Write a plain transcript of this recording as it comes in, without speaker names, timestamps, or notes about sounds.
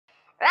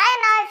Right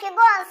now, if you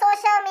go on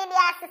social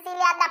media,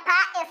 Cecilia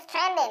Dapaah is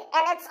trending,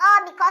 and it's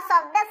all because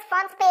of this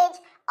front page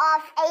of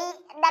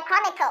the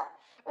Chronicle.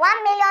 $1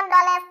 million,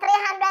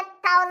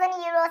 300,000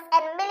 euros,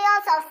 and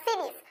millions of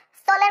cedis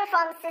stolen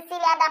from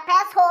Cecilia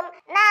Dapaah's home.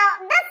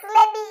 Now, this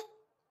lady,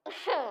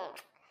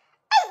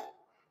 hey,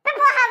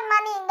 people have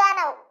money in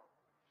Ghana.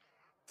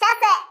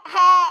 Just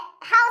her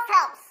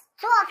househelps,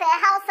 two of her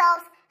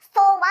househelps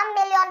stole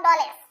 $1 million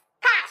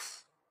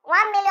cash,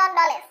 $1 million,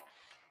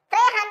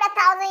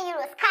 300,000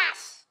 euros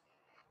cash,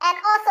 and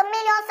also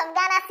millions of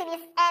Ghana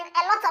cedis and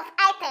a lot of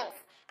items.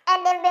 And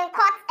they've been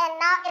caught, and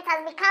now it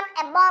has become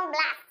a bomb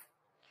blast.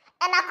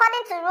 And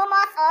according to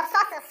rumors or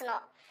sources,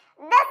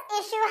 this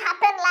issue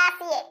happened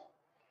last year.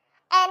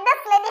 And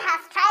this lady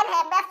has tried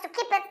her best to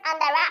keep it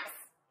under wraps.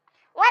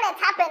 When it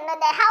happened,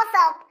 the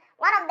househelp,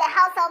 one of the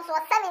househelps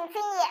was 17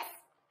 years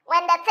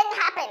when the thing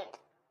happened.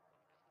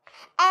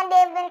 And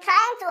they've been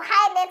trying to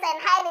hide it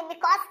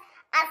because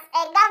as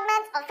a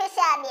government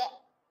official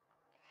there,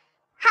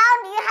 how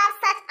do you have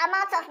such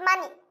amount of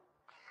money?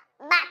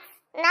 But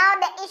now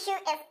the issue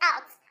is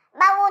out.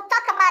 But we'll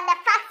talk about the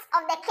facts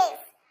of the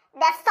case,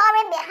 the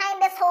story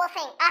behind this whole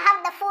thing. I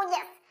have the full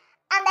gist.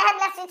 I'm the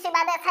Headless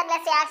YouTuber, this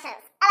Headless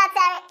Reactions.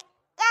 Alatari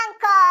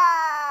Yanko!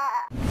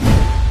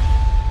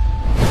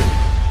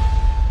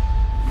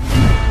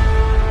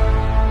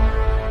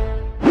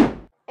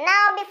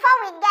 Now, before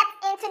we get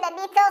into the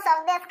details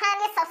of this,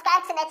 kindly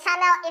subscribe to the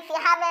channel if you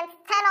haven't,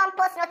 turn on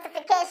post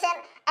notification,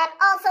 and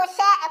also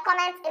share a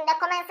comment in the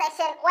comment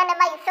section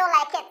whenever you feel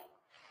like it.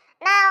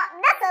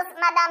 Now, this is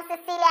Madam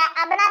Cecilia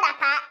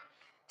Dapaah.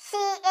 She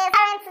is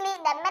currently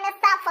the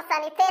Minister for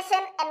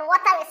Sanitation and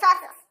Water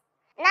Resources.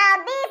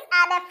 Now, these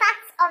are the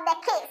facts of the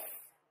case.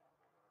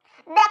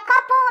 The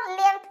couple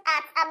lived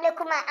at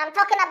Ablekuma. I'm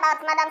talking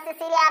about Madam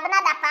Cecilia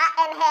Dapaah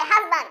and her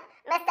husband,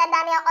 Mr.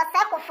 Daniel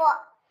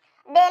Osekufo.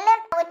 They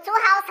lived with two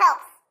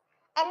househelps,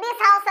 and these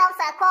househelps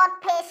are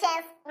called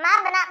Patience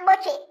Mabena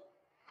Boche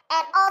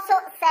and also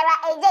Sarah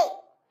AJ.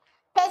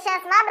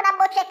 Patience Mabena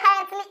Boche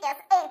currently is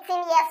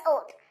 18 years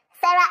old.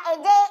 Sarah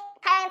AJ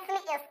currently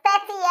is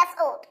 30 years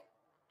old.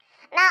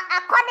 Now,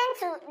 according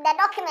to the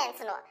documents,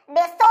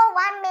 they stole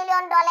 $1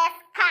 million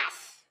cash.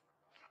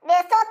 They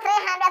stole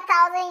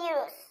 300,000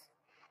 euros.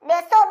 They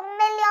stole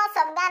millions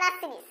of Ghana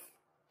cedis.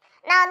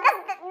 Now, this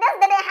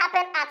didn't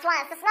happen at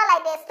once. It's not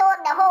like they stole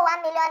the whole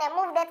 1 million and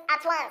moved it at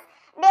once.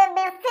 They've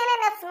been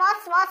stealing it small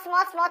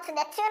to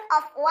the tune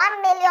of 1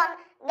 million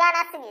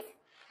Ghana cedis.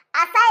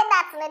 Aside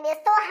that, they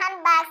stole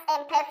handbags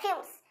and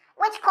perfumes,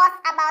 which cost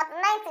about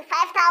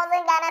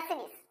 95,000 Ghana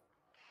cedis.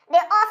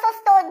 They also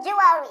stole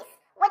jewelry,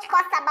 which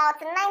cost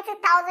about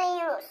 90,000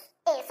 euros.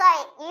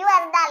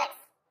 US dollars.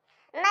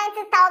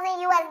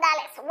 90,000 US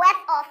dollars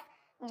worth of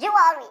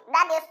jewelry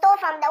that they stole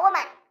from the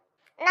woman.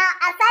 Now,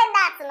 aside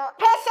that,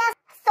 Patience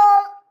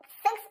stole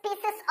 6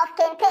 pieces of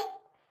kente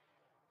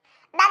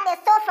that they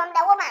stole from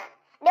the woman.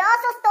 They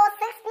also stole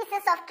 6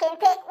 pieces of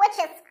kente, which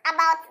is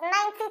about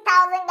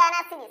 90,000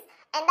 Ghana cedis.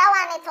 And that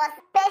one, it was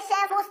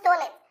Patience who stole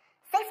it.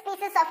 6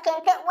 pieces of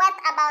kente worth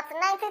about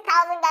 90,000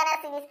 Ghana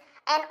cedis,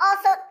 and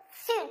also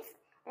suits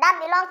that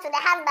belong to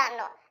the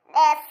husband.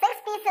 6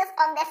 pieces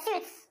of the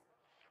suits,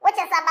 which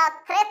is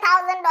about $3,000.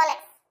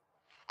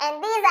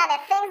 And these are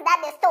the things that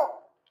they stole.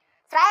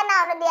 So right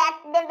now,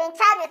 they've been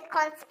charged with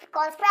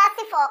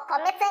conspiracy for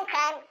committing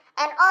crime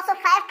and also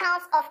 5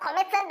 counts of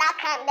committing that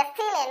crime, the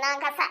stealing. Now,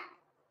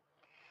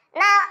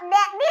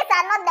 these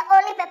are not the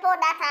only people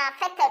that are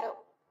affected.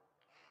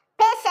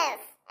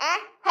 Patience,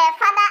 her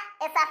father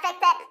is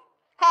affected,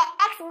 her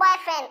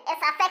ex-boyfriend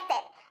is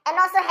affected, and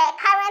also her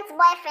current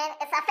boyfriend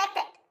is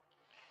affected.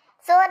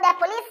 So the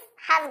police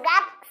has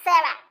grabbed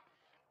Sarah,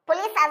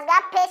 police has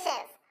grabbed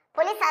Patience,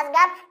 police has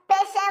grabbed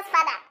Patience's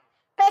father,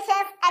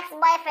 Patience's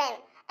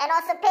ex-boyfriend, and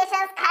also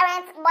Patience's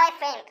current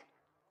boyfriend.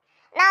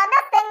 Now,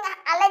 this thing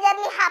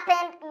allegedly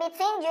happened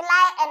between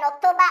July and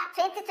October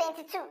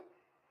 2022.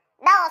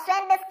 That was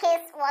when this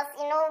case was,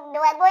 they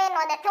were going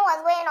on, the thing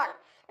was going on.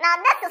 Now,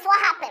 this is what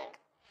happened.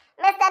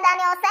 Mr.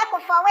 Daniel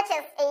Osekufo, which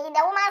is the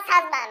woman's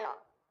husband,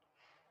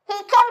 he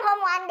came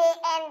home one day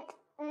and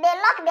they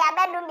locked their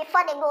bedroom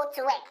before they go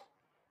to work.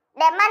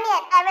 The money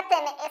and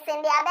everything is in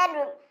their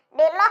bedroom.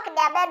 They lock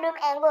their bedroom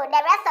and go.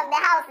 The rest of the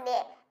house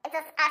there, it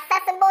is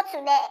accessible to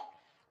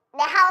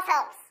the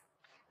househelps.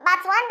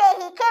 But one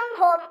day he came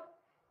home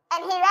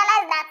and he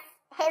realized that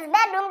his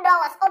bedroom door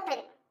was open.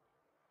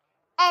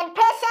 And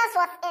Patience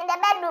was in the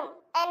bedroom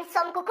and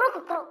some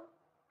kukru.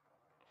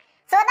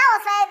 So that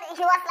was why he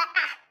was like,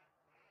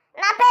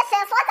 now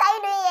Patience, what are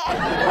you doing here?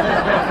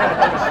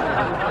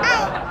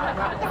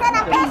 He said,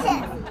 now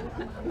Patience,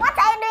 what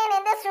are you doing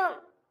in this room?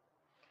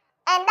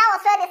 And that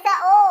was where they said,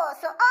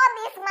 so all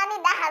this money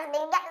that has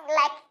been,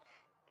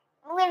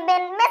 we've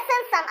been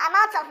missing some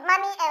amount of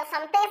money and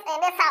some things in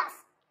this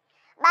house.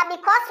 But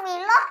because we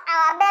locked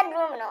our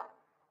bedroom,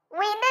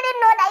 we didn't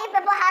know that you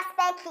people have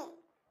spare key.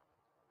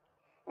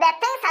 The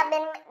things have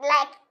been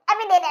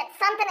every day that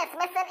something is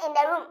missing in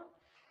the room.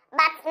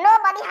 But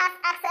nobody has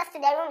access to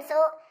the room, so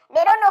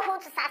they don't know who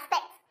to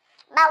suspect.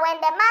 But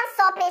when the man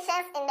saw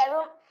Patience in the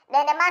room,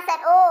 Then the man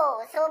said,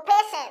 oh, so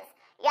Patience,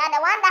 you are the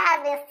one that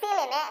has been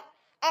stealing, eh?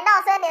 And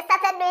also they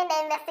started doing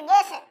the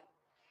investigation.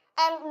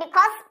 And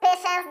because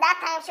Patience that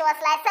time, she was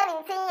like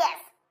 17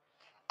 years.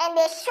 And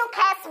they shook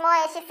her small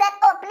and she said,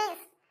 oh,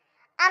 please,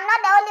 I'm not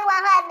the only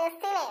one who has been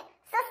stealing.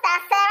 Sister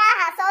Sarah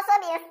has also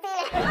been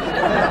stealing.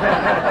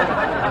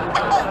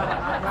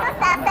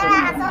 Sister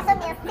Sarah has also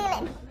been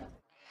stealing.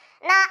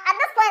 Now, at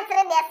this point,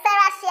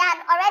 Sarah, she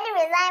had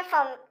already resigned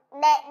from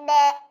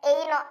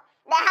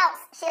the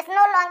house. She's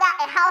no longer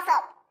a house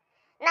help.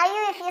 Now,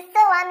 if you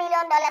steal $1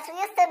 million, will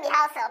you still be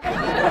house help?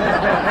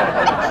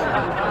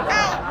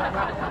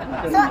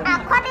 So,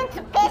 according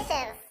to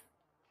Patience,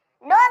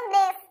 those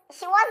days,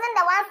 she wasn't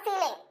the one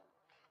stealing.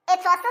 It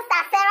was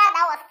Sister Sarah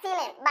that was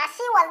stealing, but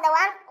she was the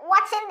one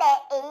watching the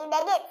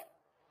gate.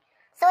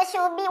 So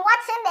she would be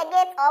watching the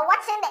gate or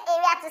watching the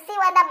area to see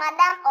whether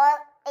Madam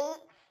or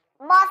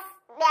boss,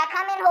 they are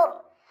coming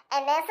home.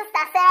 And then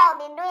Sister Sarah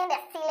will be doing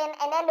the stealing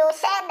and then they will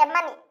share the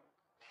money.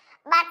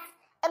 But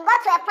it got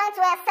to a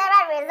point where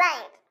Sarah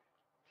resigned.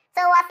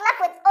 So it was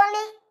left with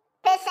only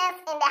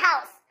Patience in the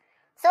house.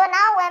 So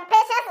now when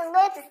Patience is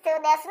going to steal,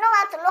 there's no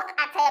one to look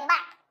at her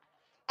back.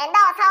 And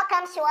that was how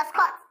come she was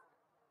caught.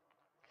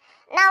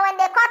 Now when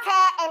they caught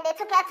her and they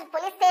took her to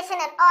police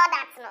station and all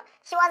that,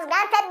 she was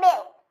granted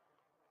bail.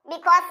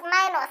 Because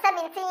minor,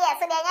 17 years,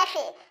 so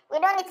we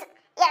don't need to,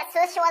 so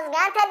she was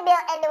granted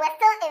bail and they were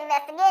still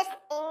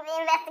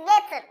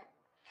investigating.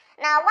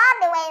 Now while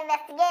they were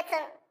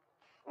investigating,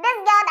 this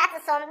girl that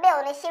is on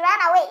bail, she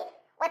ran away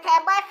with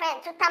her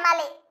boyfriend to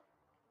Tamale.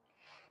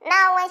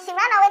 Now when she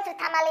ran away to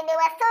Tamale, they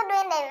were still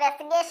doing the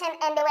investigation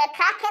and they were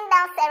tracking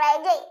down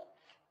Sarah J.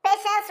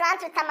 Patience ran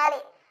to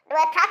Tamale. They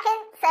were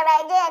tracking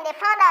Sarah J and they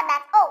found out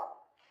that,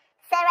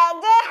 Sarah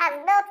J has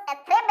built a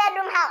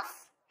 3-bedroom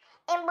house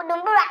in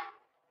Budumbura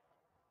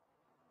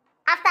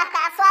after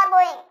Kaswa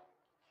going.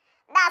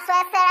 That's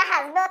where Sarah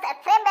has built a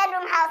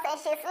 3-bedroom house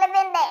and she's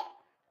living there.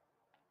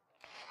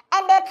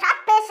 And they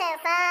tracked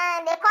Patience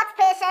and they caught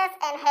Patience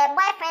and her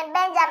boyfriend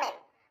Benjamin.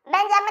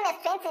 Benjamin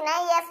is 29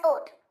 years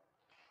old.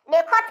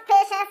 They caught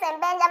Patience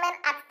and Benjamin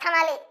at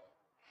Tamale.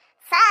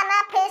 Sana,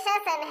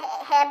 Patience and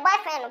her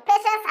boyfriend,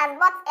 Patience has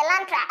bought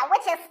Elantra,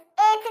 which is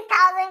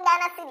 80,000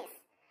 Ghana cedis.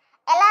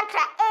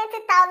 Elantra,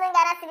 80,000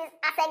 Ghana cedis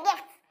as a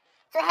gift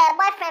to her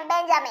boyfriend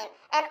Benjamin,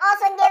 and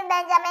also gave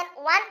Benjamin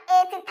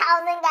 180,000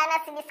 Ghana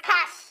cedis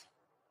cash.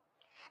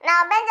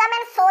 Now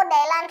Benjamin sold the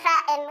Elantra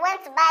and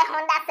went to buy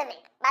Honda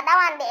Civic, but that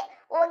one day,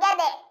 we'll get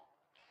there.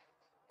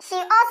 She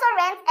also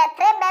rents a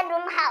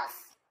 3-bedroom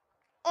house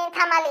in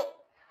Tamale,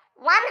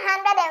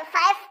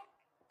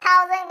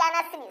 105,000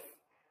 Ghana cedis.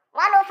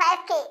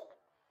 105K.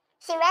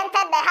 She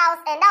rented the house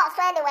and that was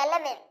where they were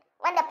living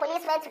when the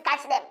police went to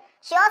catch them.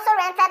 She also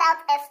rented out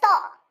a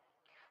store.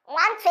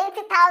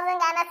 120,000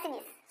 Ghana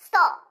cedis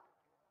store.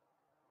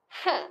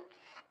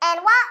 And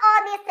while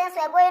all these things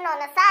were going on,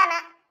 Sana,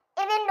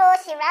 even though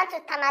she ran to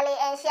Tamale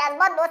and she has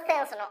bought those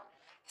things,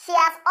 she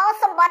has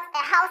also bought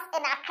a house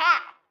in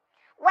Accra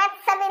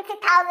worth $70,000.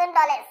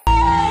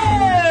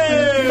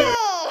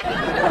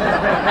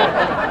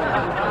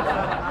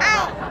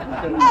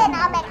 Hey,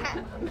 now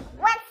Beckham.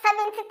 Worth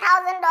 $70,000.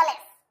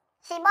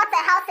 She bought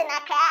a house in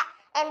Accra,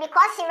 and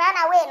because she ran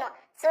away,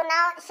 so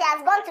now she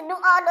has gone to do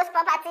all those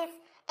properties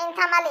in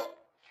Tamale.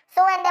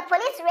 So when the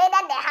police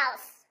raided the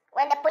house,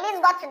 when the police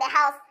got to the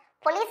house,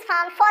 police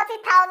found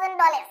 $40,000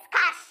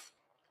 cash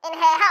in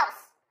her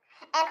house,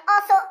 and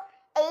also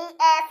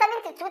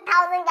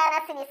 72,000 Ghana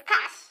cedis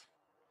cash.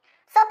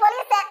 So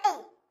police said,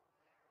 hey,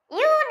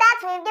 you that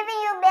we've given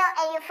you bail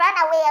and you've run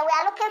away and we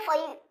are looking for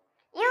you.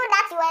 You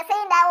that you were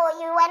saying that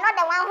you were not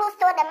the one who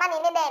stole the money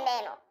in the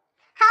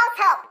house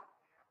help.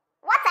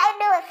 What are you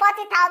doing with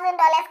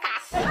 $40,000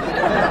 cash?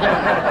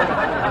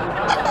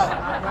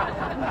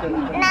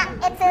 Now,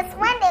 it is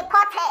when they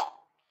caught her.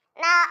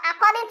 Now,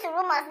 according to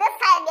rumors, this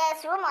side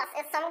there's rumors.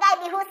 It's some guy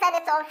who said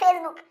it on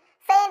Facebook,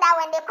 saying that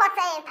when they caught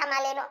her in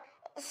Tamale,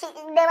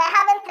 they were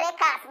having 3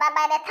 cars, but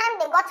by the time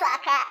they got to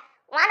Accra,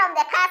 one of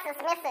the cars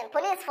is missing.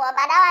 Police for,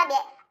 but that one the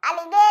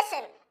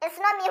allegation. It's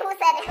not me who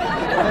said it.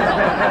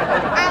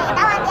 That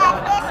was the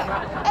allegation.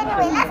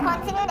 Anyway, let's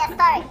continue the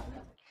story.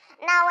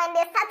 Now, when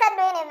they started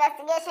doing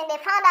investigation,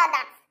 they found out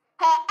that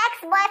her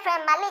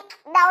ex-boyfriend Malik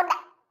Dauda,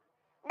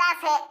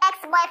 that's her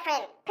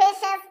ex-boyfriend,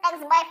 Patience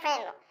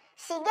ex-boyfriend,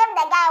 she gave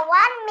the guy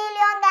 1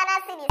 million Ghana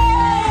cedis.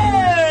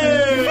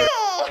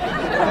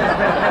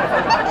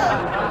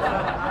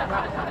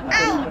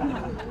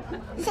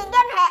 She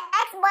gave her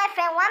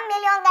ex-boyfriend 1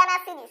 million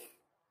Ghana cedis.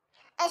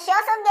 And she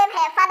also gave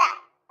her father,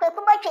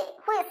 Kwekuboche,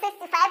 who is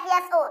 65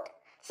 years old,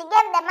 she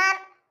gave the man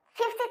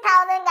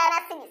 50,000 Ghana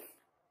cedis.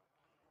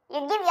 You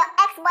give your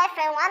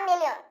ex-boyfriend 1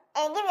 million,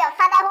 and you give your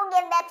father who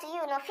gave that to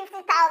you, 50,000.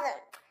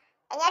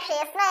 And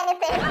actually, it's not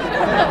anything.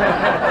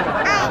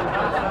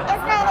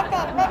 It's not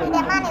anything. Maybe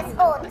the man is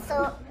old,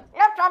 so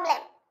no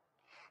problem.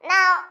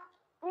 Now,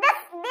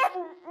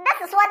 this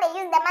is what they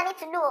use the money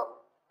to do.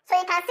 So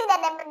you can see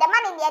that the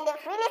money there,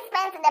 they've really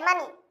spent the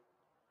money.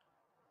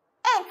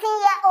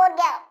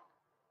 18-year-old girl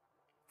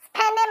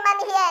spending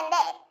money here and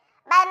there.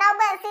 By now,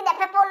 go and see the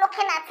people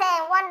looking at her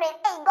and wondering,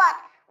 hey God,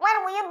 when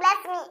will you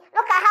bless me?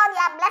 Look at how you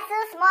are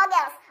blessing small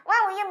girls. When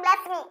will you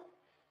bless me?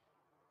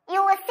 You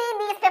will see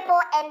these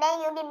people and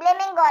then you'll be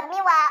blaming God.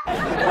 Meanwhile,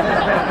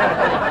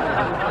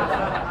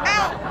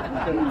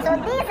 so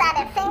these are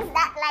the things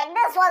that like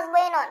this was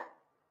going on.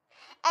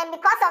 And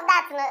because of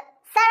that,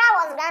 Sarah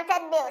was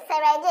granted bail.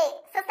 Sarah J,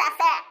 Sister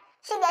Sarah,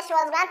 she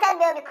was granted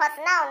bail because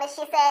now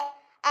she's a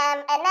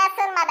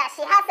nursing mother.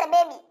 She has a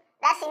baby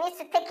that she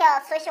needs to take care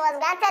of. So she was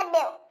granted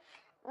bail.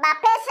 But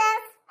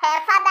Patience, her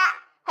father,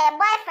 her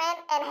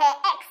boyfriend, and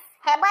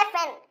her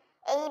boyfriend,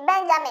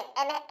 Benjamin,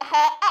 and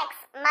her ex,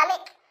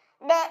 Malik,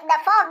 the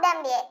four of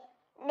them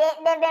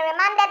they've been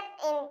remanded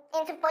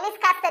into police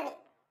custody.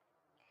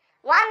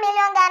 1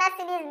 million Ghana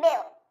cedis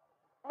bail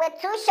with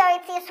 2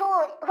 sureties who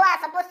are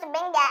supposed to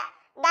bring their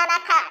Ghana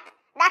card.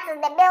 That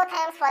is the bail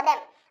terms for them.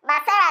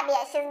 But Sarah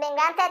she's been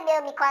granted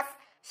bail because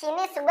she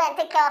needs to go and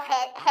take care of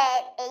her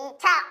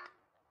child.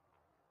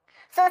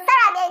 So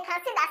Sarah you can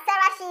see that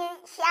Sarah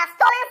she has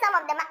stolen some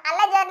of the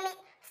allegedly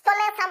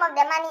stolen some of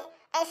the money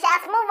and she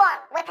has moved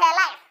on with her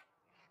life.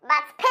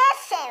 But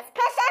Patience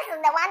is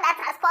the one that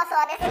has caused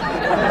all this.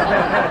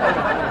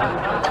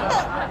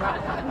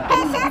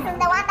 Patience is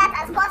the one that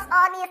has caused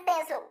all these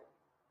things.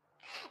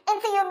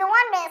 Until you'll be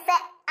wondering, say,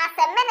 as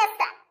a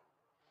minister,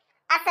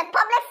 as a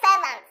public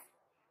servant,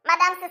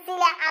 Madam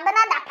Cecilia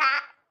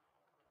Dapaah,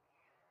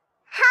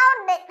 how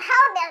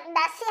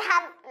does she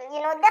have,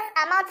 this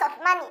amount of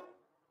money?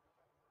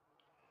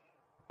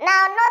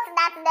 Now note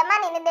that the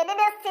money, they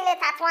didn't steal it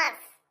at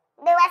once.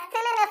 They were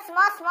stealing it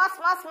small,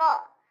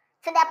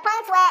 to the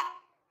point where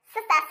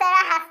Sister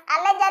Sarah has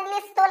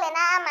allegedly stolen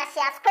her arm and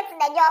she has quit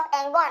the job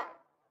and gone.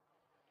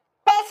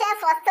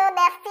 Patience was still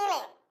there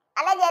stealing,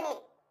 allegedly.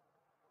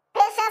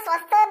 Patience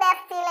was still there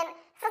stealing.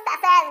 Sister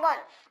Sarah is gone.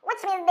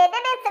 Which means they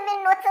didn't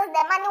even notice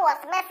the money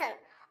was missing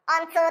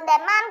until the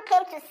man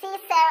came to see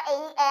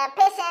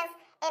Patience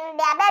in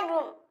their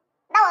bedroom.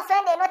 That was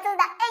when they noticed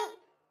that, hey,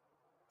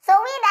 so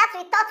we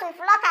thought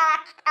we've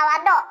locked our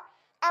door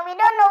and we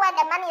don't know where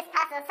the money is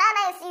passing.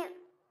 Sana is you.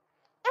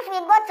 If we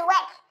go to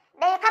work,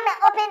 then you come and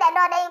open the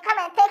door, then you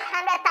come and take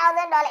 $100,000.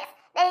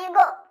 Then you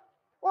go.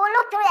 We'll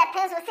look through your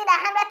things, we'll see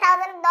that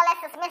 $100,000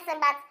 is missing,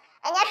 but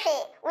and yet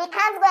we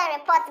can't go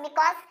and report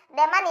because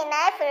the money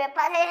now if we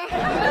report it.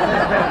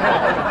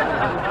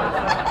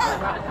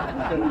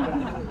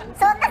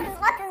 So this is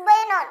what is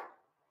going on.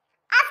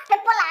 As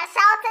people are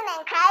shouting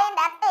and crying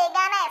that hey,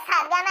 Ghana is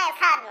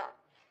hard, no.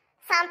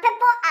 Some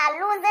people are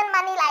losing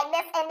money like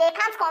this and they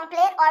can't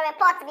complain or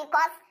report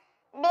because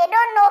they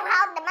don't know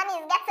how the money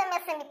is getting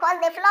missing because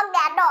they've locked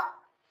their door.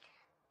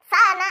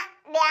 Sana,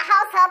 their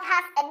house help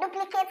has a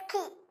duplicate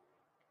key,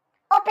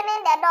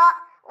 opening the door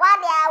while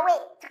they are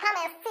away to come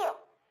and steal.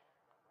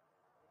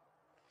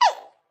 Hey!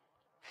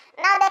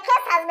 Now the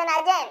case has been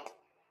adjourned.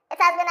 It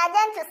has been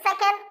adjourned to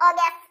 2nd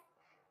August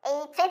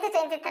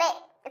 2023.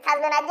 It has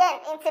been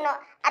adjourned into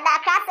at the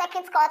Accra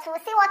Circuit Court. We'll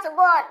see what will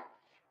go on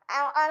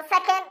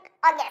 2nd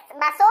August.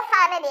 But so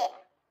far,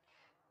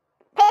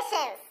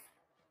 Patience,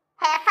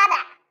 her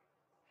father,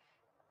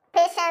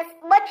 Patience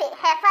Botwe,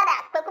 her father,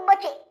 Kweku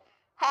Botwe,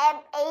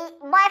 her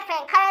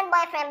boyfriend, current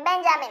boyfriend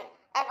Benjamin,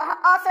 and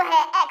also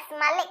her ex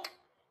Malik.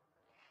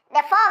 The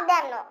 4 of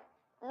them,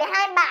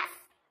 behind bars.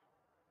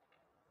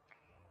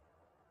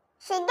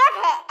 She gave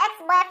her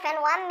ex-boyfriend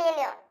 1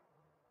 million.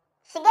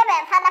 She gave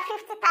her father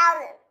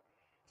 50,000.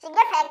 She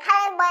gave her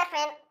current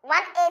boyfriend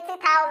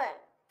 180,000.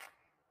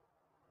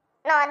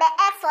 No, the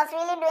ex was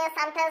really doing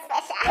something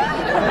special.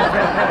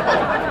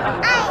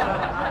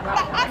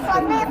 The ex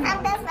was doing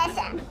something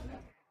special.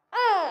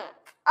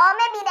 Or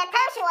maybe the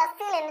time she was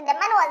stealing, the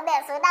money was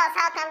there, so that was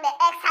how come the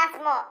ex has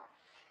more.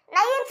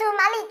 Now you too,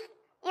 Malik.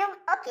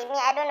 Okay, me,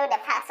 I don't know the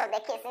facts of the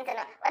case, but they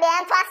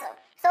are also.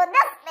 So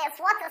this is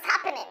what is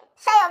happening.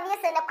 Share your views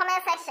in the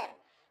comment section.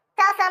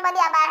 Tell somebody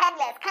about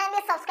Headless.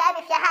 Kindly subscribe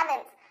if you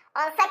haven't.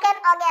 On 2nd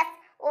August,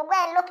 we'll go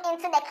and look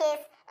into the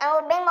case and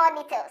we'll bring more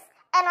details.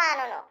 And I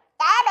don't know.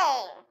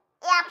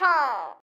 Yeah,